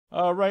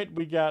All right,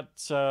 we got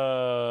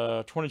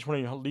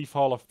 2020 Leaf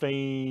Hall of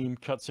Fame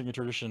cut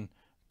signature edition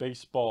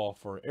baseball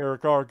for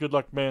Eric R. Good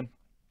luck, man.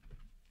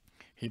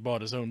 He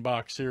bought his own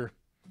box here.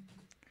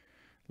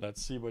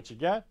 Let's see what you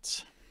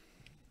got.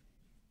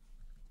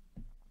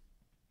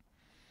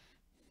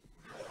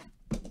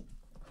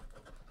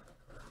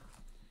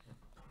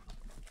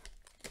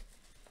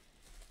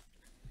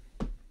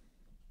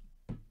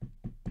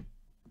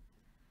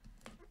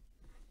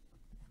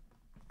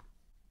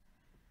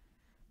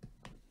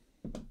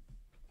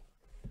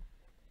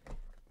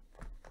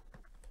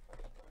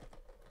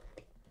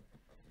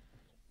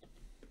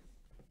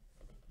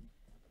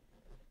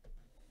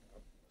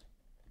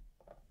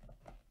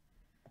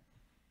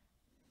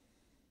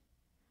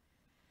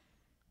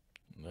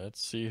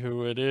 Let's see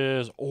who it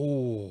is.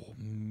 Oh,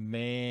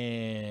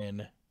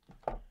 man.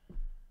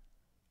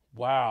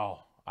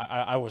 Wow.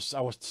 I was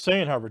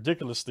saying how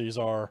ridiculous these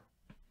are.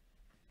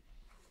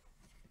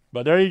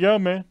 But there you go,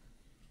 man.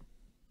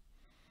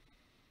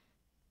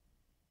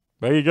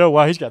 There you go.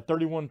 Wow, he's got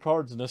 31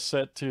 cards in this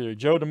set, too.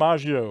 Joe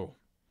DiMaggio.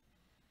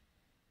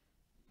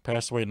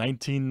 Passed away in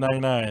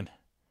 1999.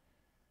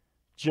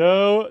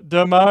 Joe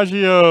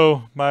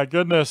DiMaggio. My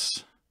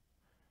goodness.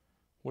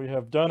 We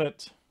have done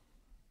it.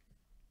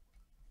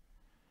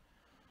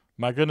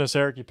 My goodness,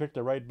 Eric, you picked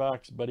the right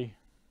box, buddy.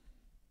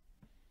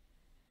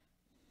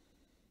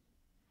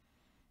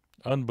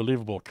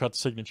 Unbelievable cut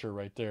signature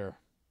right there.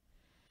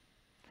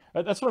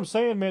 That's what I'm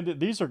saying, man.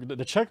 These are the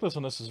checklist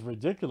on this is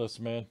ridiculous,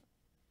 man.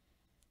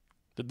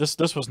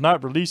 This was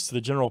not released to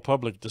the general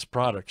public, this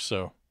product,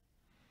 so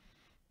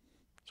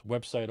it's a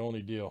website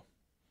only deal.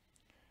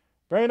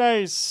 Very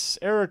nice.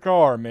 Eric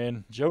R,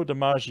 man. Joe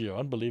DiMaggio.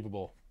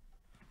 Unbelievable.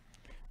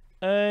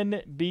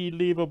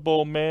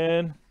 Unbelievable,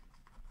 man.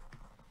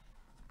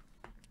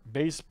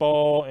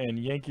 Baseball and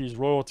Yankees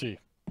royalty.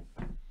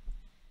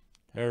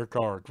 Eric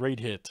R, great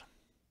hit.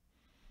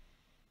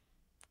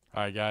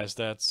 All right, guys,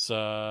 that's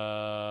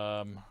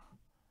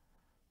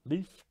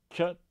Leaf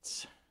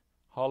Cut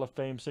Hall of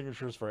Fame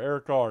signatures for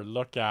Eric R.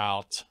 Look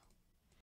out.